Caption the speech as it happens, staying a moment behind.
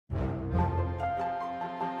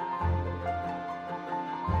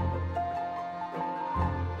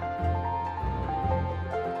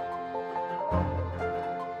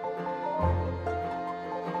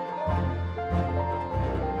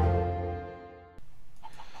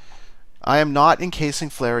I am not encasing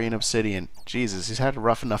Flary in obsidian. Jesus, he's had a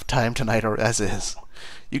rough enough time tonight or as is.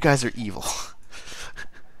 You guys are evil.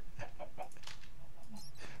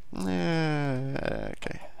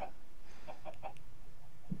 Okay.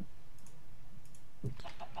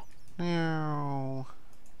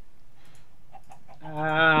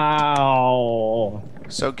 Ow.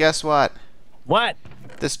 So guess what? What?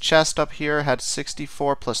 This chest up here had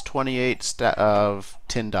 64 plus 28 of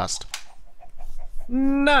tin dust.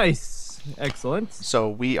 Nice. Excellent. So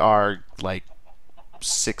we are like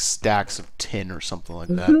 6 stacks of tin or something like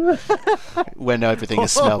that when everything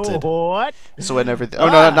is smelted. What? So when everything, oh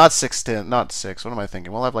no, not 6 tin, not 6. What am I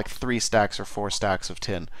thinking? We'll have like 3 stacks or 4 stacks of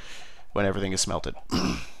tin when everything is smelted.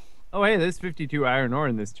 Oh, hey, there's 52 iron ore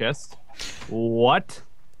in this chest. What?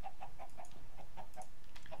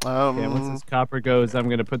 Okay, once this copper goes, I'm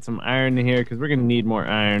gonna put some iron in here because we're gonna need more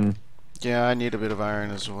iron. Yeah, I need a bit of iron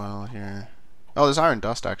as well here. Oh, there's iron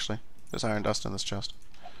dust actually. There's iron dust in this chest.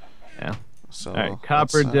 Yeah. So. All right,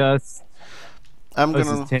 copper dust. I'm This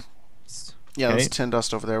gonna. is tin. Yeah, Okay. there's tin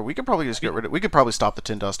dust over there. We could probably just get rid of. We could probably stop the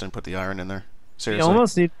tin dust and put the iron in there. We Seriously.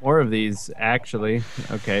 almost need more of these, actually.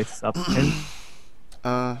 Okay, stop the tin.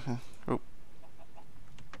 Oh.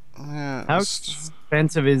 Yeah. How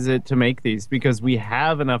expensive is it to make these? Because we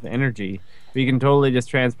have enough energy. We can totally just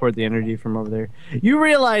transport the energy from over there. You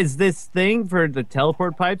realize this thing for the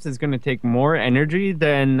teleport pipes is going to take more energy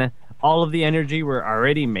than all of the energy we're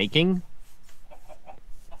already making?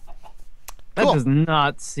 That Cool. does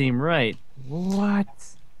not seem right. What?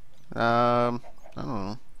 I don't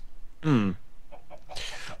know. Hmm.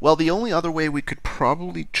 Well, the only other way we could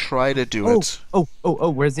probably try to do it. Oh,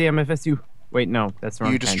 where's the MFSU? Wait, no, that's the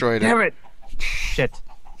wrong You kind. destroyed it. Damn it! Shit.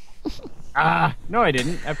 No, I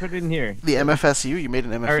didn't. I put it in here. The MFSU? You made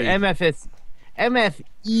an MFE. Or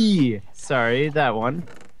MFE. Sorry, that one.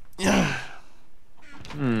 Yeah.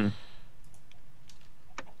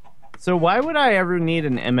 So why would I ever need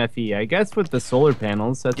an MFE? I guess with the solar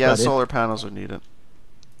panels, that's Yeah, about solar panels would need it.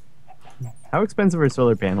 it. How expensive are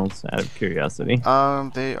solar panels, out of curiosity?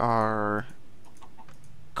 They are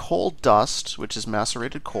coal dust, which is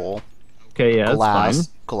macerated coal. Okay, yeah, that's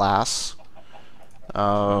Glass.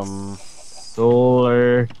 solar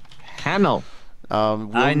panel.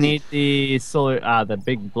 We'll I need the solar, the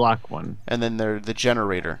big block one. And then the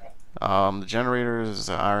generator. The generator is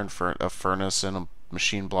an iron a furnace and a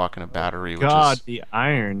machine block and a battery. God, Which is, the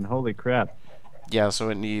iron. Holy crap. yeah, so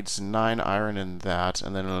it needs 9 iron in that,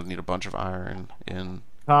 and then it'll need a bunch of iron in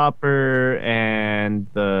Copper and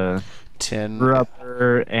the tin.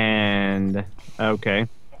 rubber and... Okay.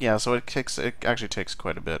 Yeah, so it actually takes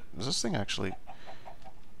quite a bit. Is this thing actually...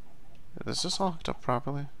 Is this all hooked up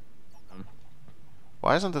properly?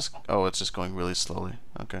 Why isn't this... Oh, it's just going really slowly.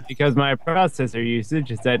 Okay. Because my processor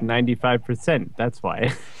usage is at 95%. That's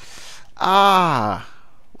why. Ah!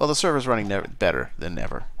 Well, the server's running better than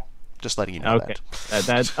never. Just letting you know Okay.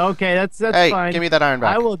 that. Okay, that's Hey, fine. give me that iron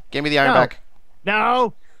back. I will... Give me the iron No. back.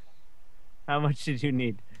 No! How much did you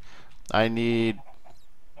need? I need...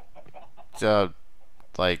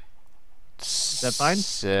 like... Is that fine?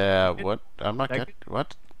 What? I'm not Second? getting...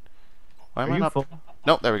 What? Why am Are I you not... full?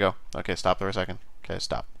 Nope, there we go. Okay, stop for a second. Okay,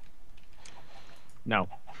 stop. No.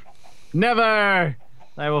 Never!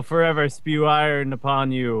 I will forever spew iron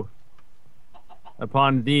upon you.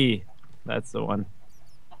 Upon thee. That's the one.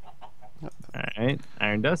 Alright.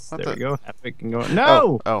 Iron dust. What There we the- go. Epic can go.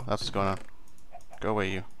 No! Oh, that's what's going on. Go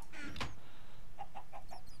away, you.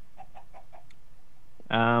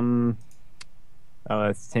 Oh,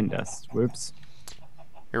 that's tin dust. Whoops.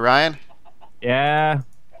 Hey, Ryan? Yeah.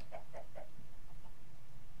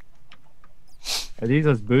 Are these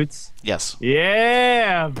those boots? Yes.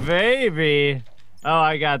 Yeah, baby. Oh,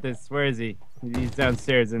 I got this. Where is he? He's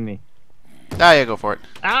downstairs, isn't he? Ah, yeah, go for it.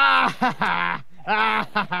 Ah! Ha, ha, ah!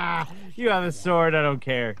 Ha, ha. You have a sword. I don't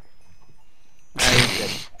care.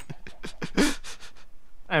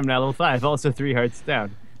 I'm now level 5. Also 3 hearts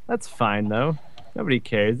down. That's fine though. Nobody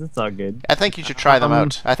cares. It's all good. I think you should try them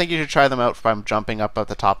out. I think you should try them out by jumping up at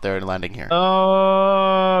the top there and landing here.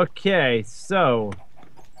 Okay, so.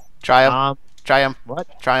 Try them. Try them.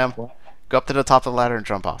 What? Try them. What? Go up to the top of the ladder and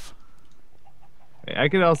jump off. I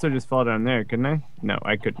could also just fall down there, couldn't I? No,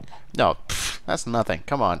 I couldn't. No, that's nothing.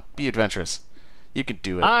 Come on, be adventurous. You can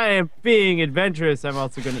do it. I am being adventurous. I'm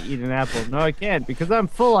also going to eat an apple. No, I can't because I'm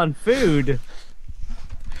full on food.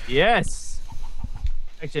 Yes.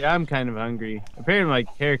 Actually, I'm kind of hungry. Apparently, my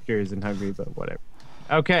character isn't hungry, but whatever.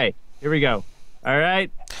 Okay, here we go. All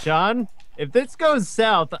right, Sean, if this goes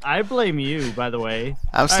south, I blame you, by the way.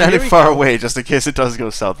 I'm All right, standing here we far go. away just in case it does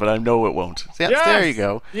go south, but I know it won't. Yeah, Yes! there you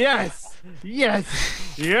go. Yes!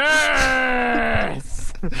 Yes!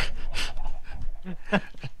 Yes!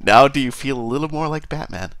 Now do you feel a little more like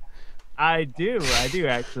Batman? I do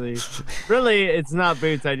actually. Really, it's not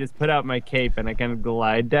boots. I just put out my cape and I kind of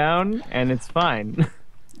glide down, and it's fine.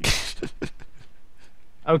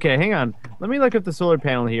 Okay, hang on. Let me look up the solar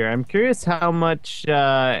panel here. I'm curious how much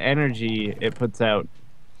energy it puts out.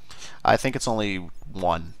 I think it's only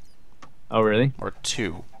 1. Oh, really? Or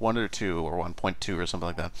 2. 1 or 2 or 1.2 or something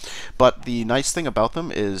like that. But the nice thing about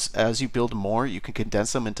them is as you build more, you can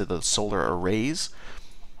condense them into the solar arrays.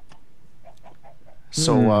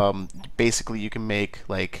 So basically you can make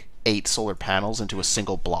like 8 solar panels into a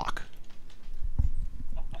single block.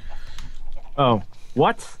 Oh,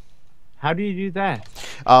 what? How do you do that?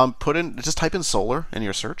 Just type in solar in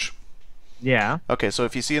your search. Yeah. Okay, so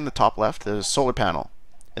if you see in the top left, there's solar panel.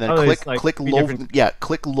 And then click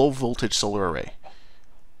low voltage solar array.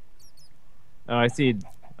 Oh, I see.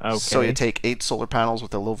 Okay. So you take 8 solar panels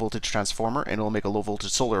with a low voltage transformer, and it'll make a low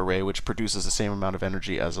voltage solar array, which produces the same amount of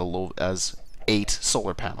energy as 8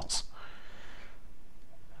 solar panels.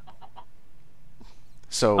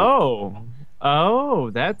 So.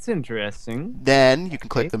 Oh, that's interesting. Then you can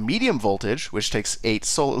click the medium voltage, which takes 8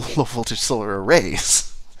 low voltage solar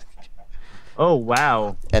arrays. Oh,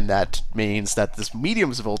 wow. And that means that this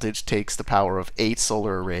medium voltage takes the power of 8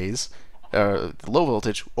 solar arrays, the low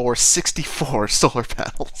voltage, or 64 solar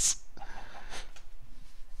panels.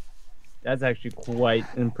 That's actually quite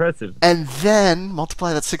impressive. And then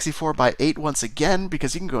multiply that 64 by 8 once again,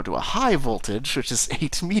 because you can go to a high voltage, which is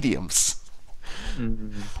 8 mediums.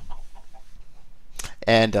 Mm-hmm.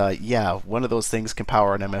 And yeah, one of those things can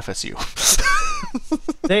power an MFSU.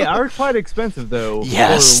 They are quite expensive, though.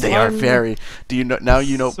 Yes, they are very. Do you know now?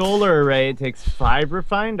 You know. Solar array takes 5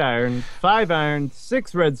 refined iron, 5 iron,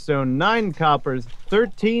 6 redstone, 9 coppers,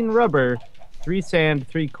 13 rubber, 3 sand,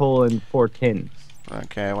 3 coal, and 4 tins.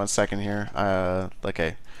 Okay, 1 second here.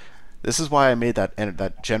 Okay, this is why I made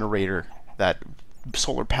that generator, that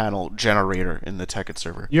solar panel generator in the Tekkit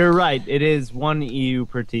server. You're right. It is 1 EU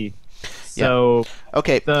per T. So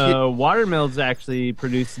okay, the water mills actually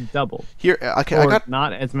produce double. Here, okay, or I got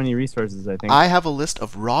not as many resources, I think. I have a list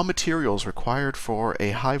of raw materials required for a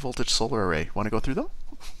high voltage solar array. Want to go through them?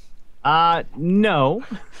 No.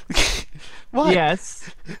 What? Yes,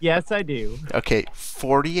 I do. Okay,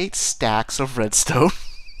 48 stacks of redstone.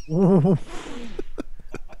 What?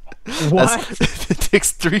 It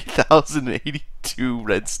takes 3,082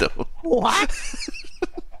 redstone. What?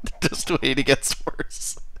 Just wait, it gets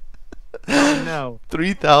worse. Oh no.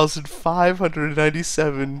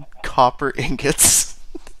 3,597 copper ingots.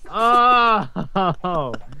 Oh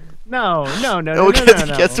no.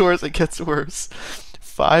 It gets worse. It gets worse.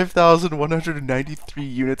 5,193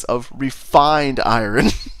 units of refined iron.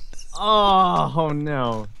 Oh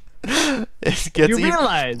no. It gets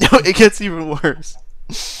even worse.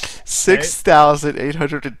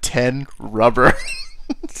 6,810 rubber.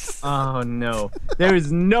 Oh no. There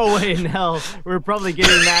is no way in hell we're probably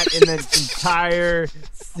getting that in the entire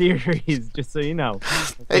series, just so you know.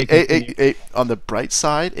 Hey, on the bright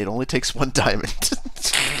side, it only takes 1 diamond.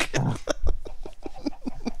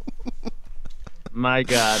 My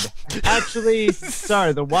god. Actually,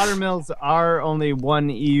 sorry, the water mills are only 1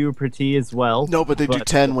 EU per T as well. No, but they do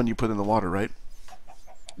 10 when you put in the water, right?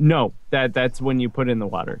 No, that's when you put in the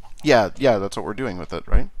water. Yeah, that's what we're doing with it,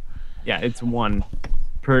 right? Yeah, it's 1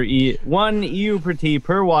 EU per T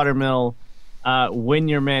per water mill when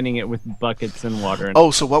you're manning it with buckets and water.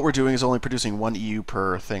 Oh, so what we're doing is only producing 1 EU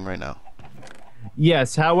per thing right now.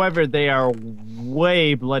 Yes, however, they are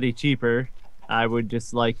way bloody cheaper, I would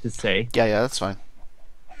just like to say. Yeah, that's fine.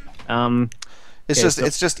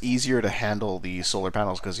 It's just easier to handle the solar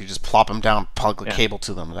panels because you just plop them down, plug a cable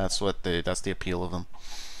to them. That's the appeal of them.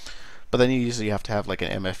 But then you usually have to have like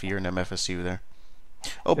an MFE or an MFSU there.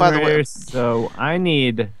 Oh, by the way, so I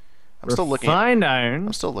need refined iron.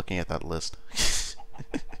 I'm still looking at that list.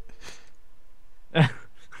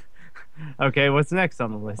 Okay, what's next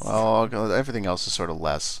on the list? Oh, everything else is sort of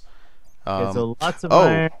less. Okay, so lots of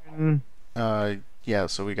iron. Yeah.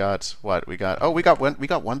 So we got what? We got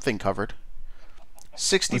one thing covered.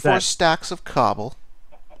 64 stacks of cobble.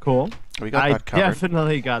 Cool. We got that covered. I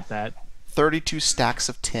definitely got that. 32 stacks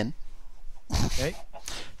of tin. Okay.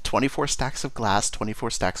 24 stacks of glass, 24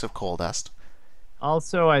 stacks of coal dust.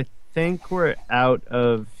 Also, I think we're out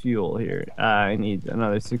of fuel here. I need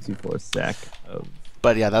another 64 stack of...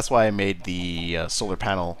 But yeah, that's why I made the solar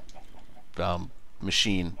panel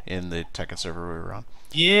machine in the Tekkit server we were on.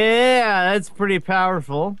 Yeah, that's pretty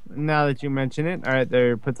powerful, now that you mention it. Alright,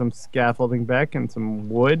 there, put some scaffolding back and some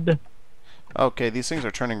wood. Okay, these things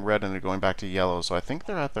are turning red and they're going back to yellow, so I think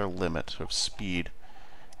they're at their limit of speed.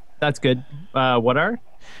 That's good. What are?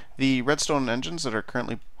 The redstone engines that are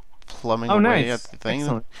currently plumbing Oh, away at nice. the thing.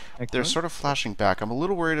 Excellent. They're Excellent. sort of flashing back. I'm a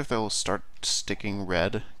little worried if they'll start sticking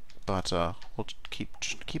red, but we'll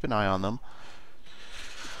keep an eye on them.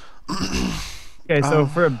 Okay, so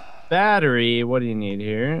for a battery, what do you need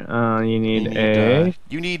here? You need a...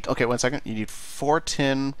 okay, 1 second. You need 4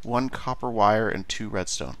 tin, 1 copper wire, and 2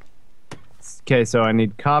 redstone. Okay, so I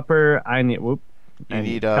need copper. I need... Whoop. You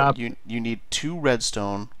need 2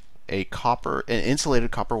 redstone, an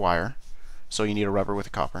insulated copper wire. So you need a rubber with a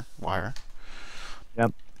copper wire.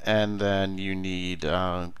 Yep. And then you need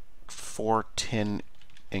 4 tin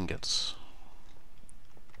ingots.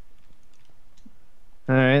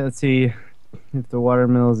 All right, let's see if the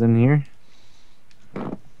watermill's in here.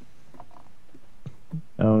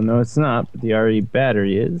 Oh, no, it's not, but the RE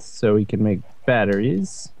battery is, so we can make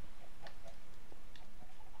batteries.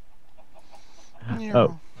 Yeah.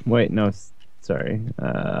 Oh, wait, no, sorry.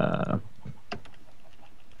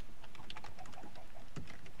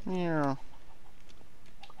 Yeah.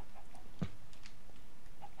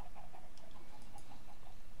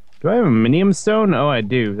 Do I have a minium stone? Oh, I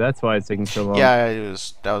do. That's why it's taking so long. Yeah,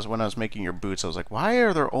 that was when I was making your boots. I was like, why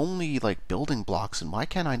are there only like building blocks and why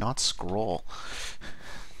can't I not scroll?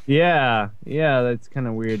 Yeah, that's kind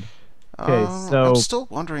of weird. Okay, so I'm still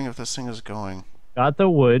wondering if this thing is going. got the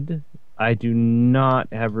wood. I do not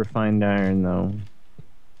have refined iron though.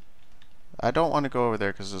 I don't want to go over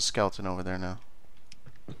there because there's a skeleton over there now.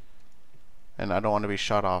 And I don't want to be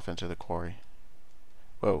shot off into the quarry.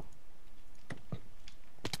 Whoa.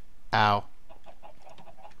 Ow.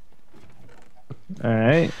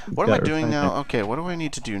 Alright. What am I doing now? Okay, what do I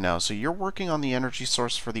need to do now? So you're working on the energy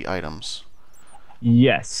source for the items.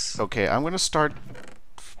 Yes. Okay, I'm going to start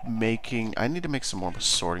making... I need to make some more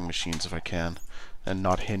sorting machines if I can. And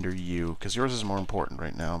not hinder you. Because yours is more important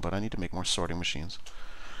right now. But I need to make more sorting machines.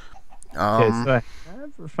 Okay, so I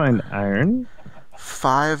have refined iron.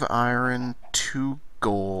 5 iron, 2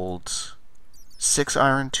 gold. 6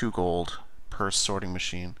 iron, 2 gold per sorting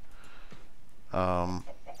machine. And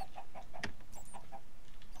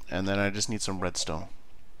then I just need some redstone.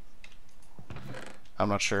 I'm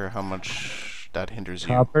not sure how much that hinders you.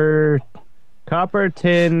 Copper,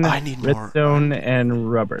 tin, I need redstone,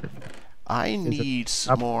 and rubber. I need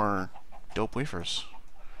some more dope wafers.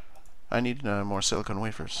 I need more silicon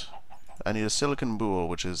wafers. I need a silicon boule,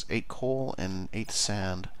 which is 8 coal and 8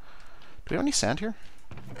 sand. Do we have any sand here?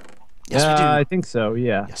 Yes, we do. I think so,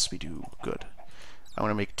 yeah. Yes, we do. Good. I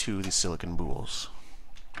want to make 2 of these silicon boules.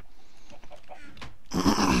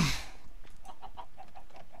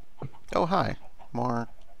 Oh, hi. More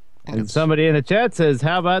ingots. And somebody in the chat says,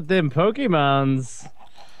 how about them Pokemons?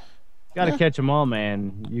 Gotta catch them all,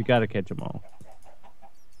 man. You gotta catch them all.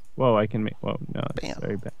 Whoa, I can make... Whoa, no, that's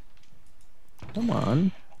very bad. Come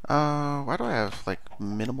on. Why do I have, like,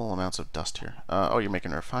 minimal amounts of dust here? Oh, you're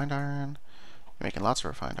making refined iron. You're making lots of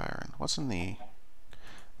refined iron. What's in the...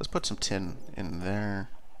 Let's put some tin in there.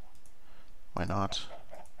 Why not?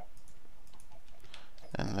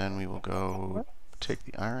 And then we will go take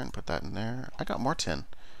the iron, put that in there. I got more tin.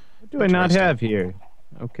 What do I not have here?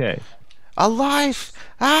 Okay. A life!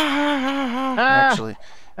 Actually, you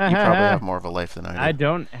probably have more of a life than I do. I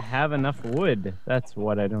don't have enough wood. That's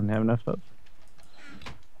what I don't have enough of.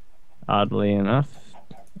 Oddly enough.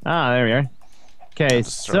 Ah, there we are. Okay,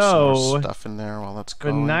 so so some more stuff in there while that's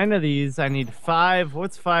for going. 9 of these, I need 5.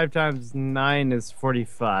 What's 5 times 9 is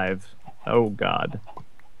 45. Oh God,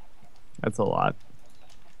 that's a lot.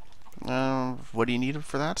 What do you need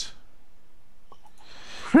for that?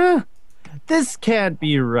 Huh? This can't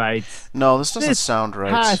be right. No, this doesn't sound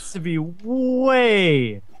right. Has to be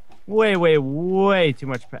way too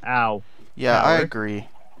much. Ow. Yeah, power. I agree.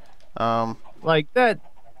 Like that.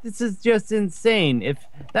 This is just insane. If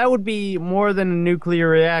that would be more than a nuclear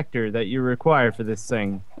reactor that you require for this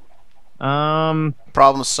thing.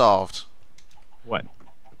 Problem solved. What?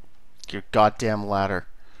 Your goddamn ladder.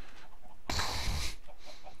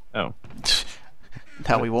 Oh.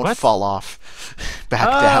 Now we won't fall off. Back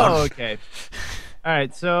down. Oh, okay. All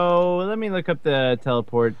right, so let me look up the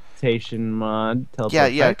teleportation mod.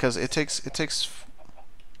 Yeah, because it takes.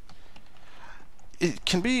 It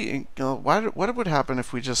can be. You know, what would happen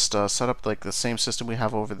if we just set up like the same system we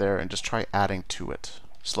have over there and just try adding to it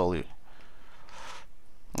slowly?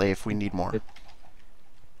 Like if we need more.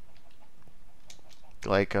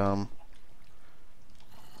 Like Hang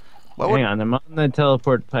on, I'm on the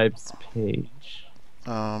teleport pipes page.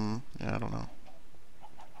 Yeah, I don't know.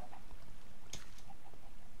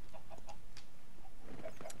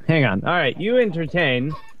 Hang on. All right, you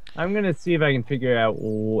entertain. I'm gonna see if I can figure out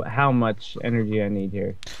how much energy I need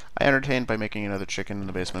here. I entertained by making another chicken in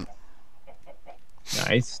the basement.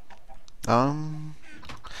 Nice.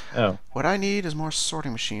 Oh. What I need is more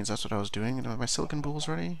sorting machines. That's what I was doing. And are my silicon bools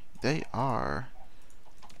ready? They are.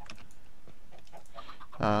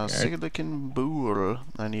 Silicon bool.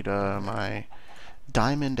 I need my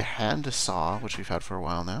diamond hand saw, which we've had for a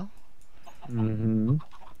while now. Mm-hmm.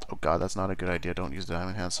 Oh god, that's not a good idea. Don't use the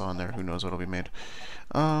diamond hand saw in there. Who knows what'll be made.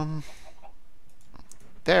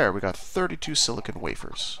 There, we got 32 silicon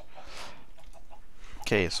wafers.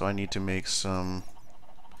 Okay, so I need to make some...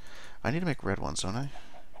 I need to make red ones, don't I?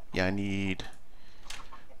 Yeah, I need...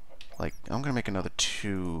 Like, I'm gonna make another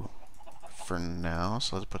 2 for now.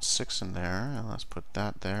 So let's put 6 in there, and let's put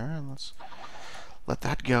that there, and let's let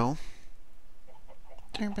that go.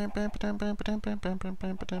 Okay,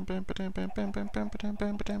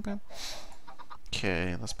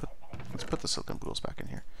 let's put the silicon bools back in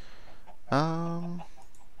here.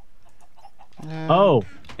 Oh,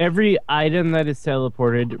 every item that is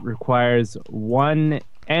teleported requires 1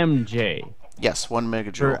 MJ. Yes, 1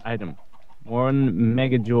 megajoule per item. 1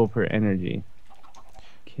 megajoule per energy.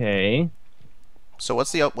 Okay. So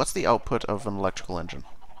what's the output of an electrical engine?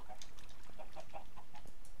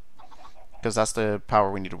 Because that's the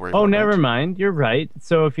power we need to worry about. Oh, never right? mind. You're right.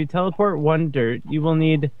 So if you teleport 1 dirt, you will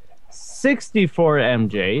need 64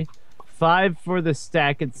 MJ, 5 for the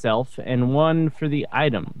stack itself, and 1 for the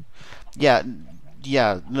item. Yeah,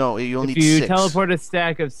 no, you'll need 6. If you teleport a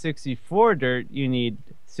stack of 64 dirt, you need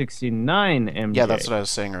 69 MJ. Yeah, that's what I was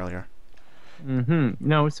saying earlier.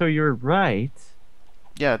 No, so you're right.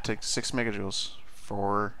 Yeah, it takes 6 megajoules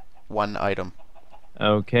for 1 item.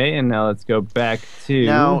 Okay, and now let's go back to...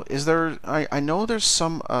 Now, is there... I know there's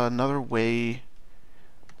some... another way...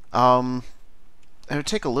 it would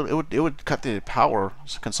take a little... It would cut the power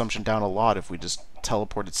consumption down a lot if we just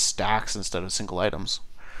teleported stacks instead of single items.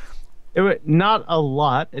 It would, not a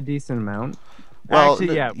lot, a decent amount. Well,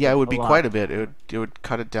 actually, yeah, it would be lot. quite a bit. It would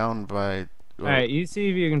cut it down by... Alright, you see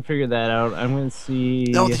if you can figure that out. I'm gonna see...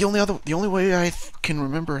 No, the only way I can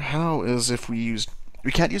remember how is if we used...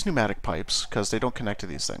 We can't use pneumatic pipes because they don't connect to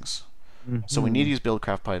these things. So we need to use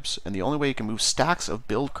Buildcraft pipes, and the only way you can move stacks of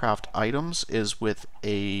Buildcraft items is with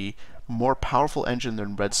a more powerful engine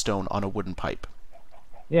than redstone on a wooden pipe.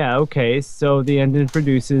 Yeah, okay, so the engine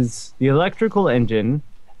produces... The electrical engine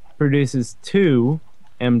produces 2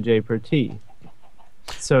 MJ per T.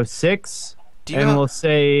 So 6, and we'll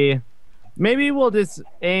say... Maybe we'll just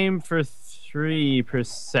aim for 3 per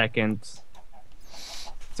second.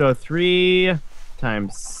 So 3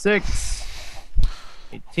 times 6,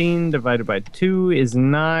 18 divided by 2 is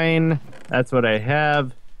 9. That's what I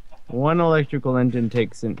have. 1 electrical engine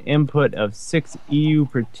takes an input of 6 EU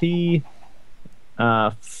per T.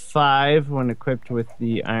 5 when equipped with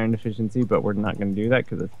the iron efficiency, but we're not going to do that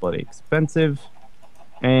because it's bloody expensive.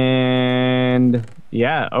 And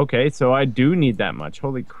yeah, okay, so I do need that much.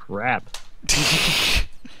 Holy crap.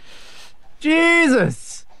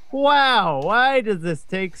 Jesus! Wow, why does this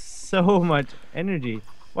take so much energy?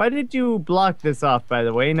 Why did you block this off, by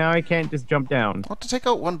the way? Now I can't just jump down. Well, to take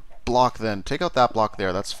out 1 block then. Take out that block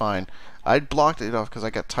there, that's fine. I blocked it off because I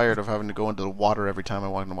got tired of having to go into the water every time I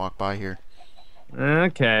wanted to walk by here.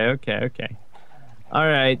 Okay.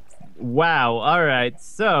 Alright, wow, alright,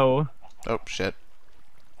 so... Oh, shit.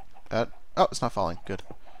 Oh, it's not falling. Good.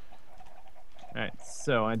 Alright,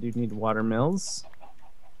 so I do need water mills.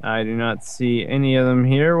 I do not see any of them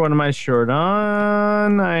here. What am I short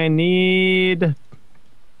on? I need...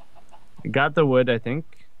 I got the wood, I think.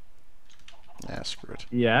 Yeah, screw it.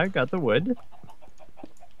 Yeah, got the wood.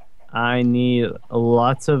 I need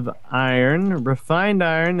lots of iron, refined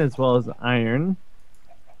iron as well as iron.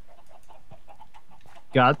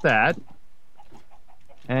 Got that.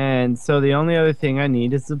 And so the only other thing I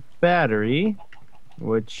need is a battery,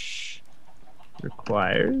 which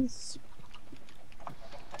requires...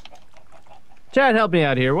 Chad, help me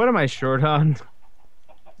out here. What am I short on?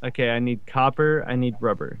 Okay, I need copper. I need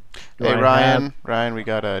rubber. Hey, Ryan. Ryan, we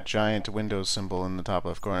got a giant Windows symbol in the top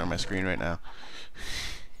left corner of my screen right now.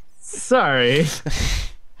 Sorry.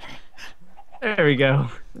 There we go.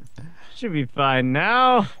 Should be fine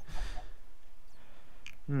now.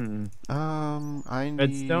 I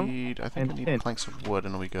Redstone? need... I think I need planks of wood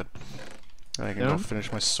and it'll be good. Then I can go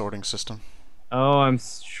finish my sorting system. Oh, I'm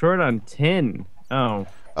short on tin. Oh.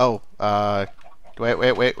 Oh,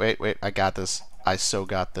 wait. I got this. I so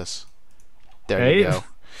got this. There you go.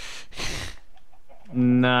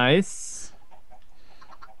 Nice.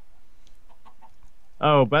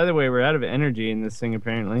 Oh, by the way, we're out of energy in this thing,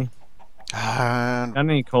 apparently. Got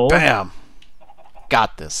any coal? Bam!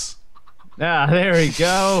 Got this. Ah, there we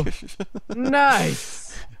go.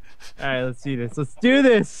 Nice. Alright, let's do this. Let's do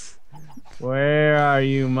this. Where are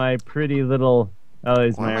you, my pretty little... Oh,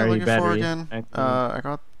 there's my battery. What am I looking for again? I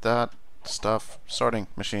got that stuff. Sorting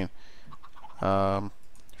machine.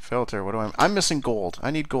 Filter. What do I'm missing gold.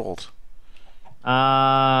 I need gold.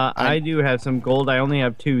 I do have some gold. I only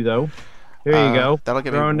have 2 though. Here you go. That'll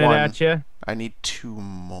give Throwing me 1. it at you. I need 2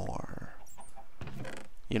 more.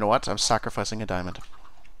 You know what? I'm sacrificing a diamond.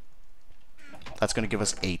 That's going to give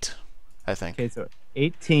us 8, I think. Okay, so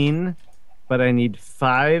 18, but I need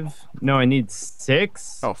 5. No, I need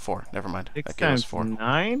 6. Oh, 4. Never mind. 6 that gave us times 4.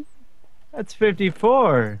 9? That's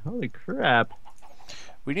 54. Holy crap.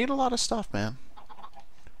 We need a lot of stuff, man.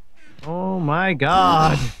 Oh my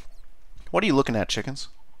god. What are you looking at, chickens?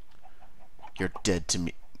 You're dead to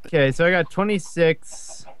me. Okay, so I got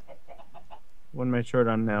 26. What am I short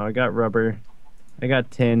on now? I got rubber. I got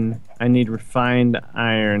tin. I need refined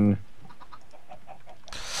iron.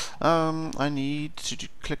 I need to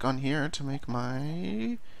click on here to make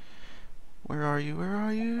my... Where are you? Where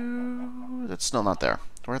are you? That's still not there.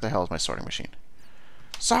 Where the hell is my sorting machine?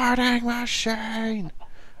 Sorting machine!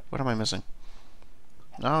 What am I missing?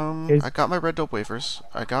 I got my red dope wafers.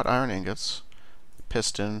 I got iron ingots.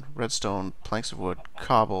 Piston, redstone, planks of wood,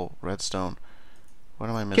 cobble, redstone. What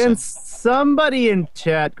am I missing? Can somebody in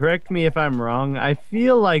chat correct me if I'm wrong? I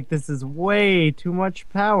feel like this is way too much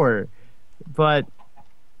power. But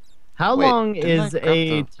how long is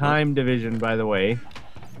a time division, by the way?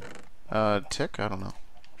 Tick? I don't know.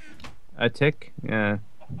 A tick? Yeah.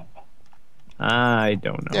 I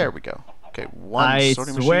don't know. There we go. Okay, 1 I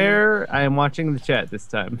sorting machine. swear I am watching the chat this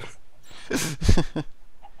time.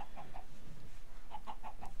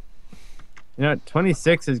 You know,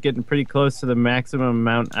 26 is getting pretty close to the maximum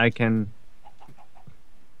amount I can...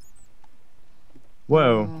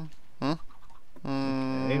 Whoa. Do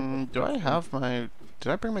I have my...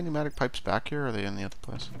 Did I bring my pneumatic pipes back here, or are they in the other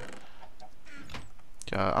place?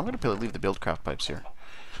 I'm going to leave the Buildcraft pipes here.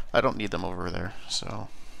 I don't need them over there, so...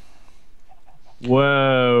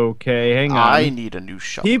 Whoa, okay, hang on. I need a new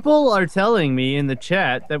shovel. People are telling me in the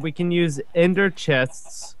chat that we can use ender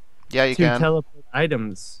chests to teleport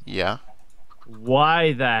items. Yeah.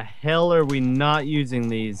 Why the hell are we not using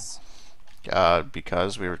these?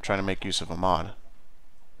 Because we were trying to make use of a mod.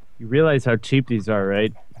 You realize how cheap these are,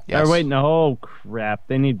 right? Yes. Or wait, no, oh crap,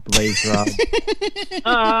 they need blaze rods.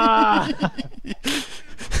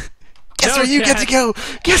 Guess where you get to go!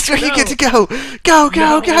 Guess where you get to go! Go,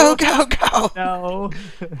 go, go, go, go! No.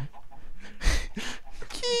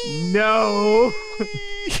 No.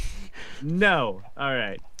 No. All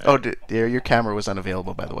right. Oh, dear, your camera was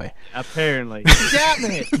unavailable, by the way. Apparently.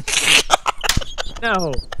 Damn it!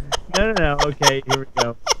 No. No, no, no. Okay, here we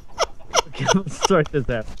go. Okay, let's sort this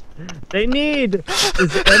out. They need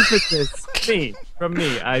this emphasis from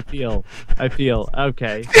me. I feel.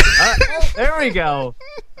 Okay. There we go.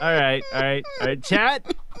 All right.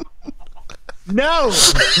 Chat. No.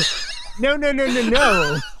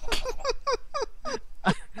 No.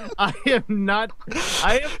 I am not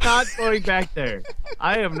going back there.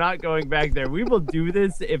 I am not going back there. We will do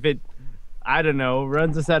this if it, I don't know,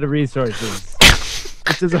 runs us out of resources.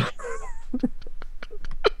 Which is a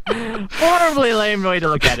horribly lame way to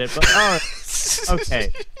look at it, but all right.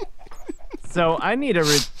 Okay. So I need a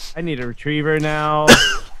retriever now,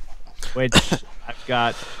 which I've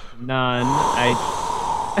got none.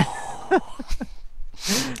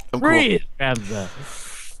 Breathe, Ramza.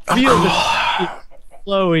 Feel the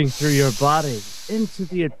flowing through your body into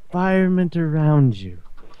the environment around you.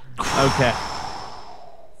 Okay.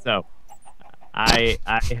 So, I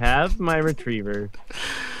have my retriever.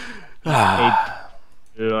 A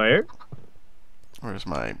lawyer. Where's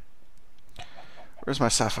my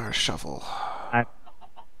sapphire shovel?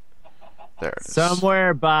 There it is.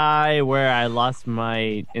 Somewhere by where I lost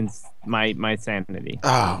my sanity.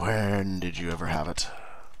 Oh, when did you ever have it?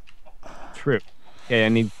 True. Okay, I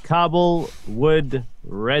need cobble, wood,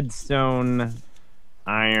 redstone,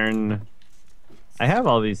 iron. I have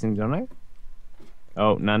all these things, don't I?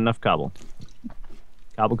 Oh, not enough cobble.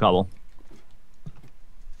 Cobble.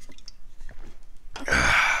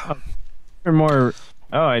 Oh, for more.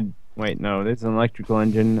 Oh, wait, no, there's an electrical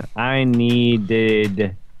engine. I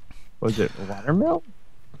needed. Was it a water mill?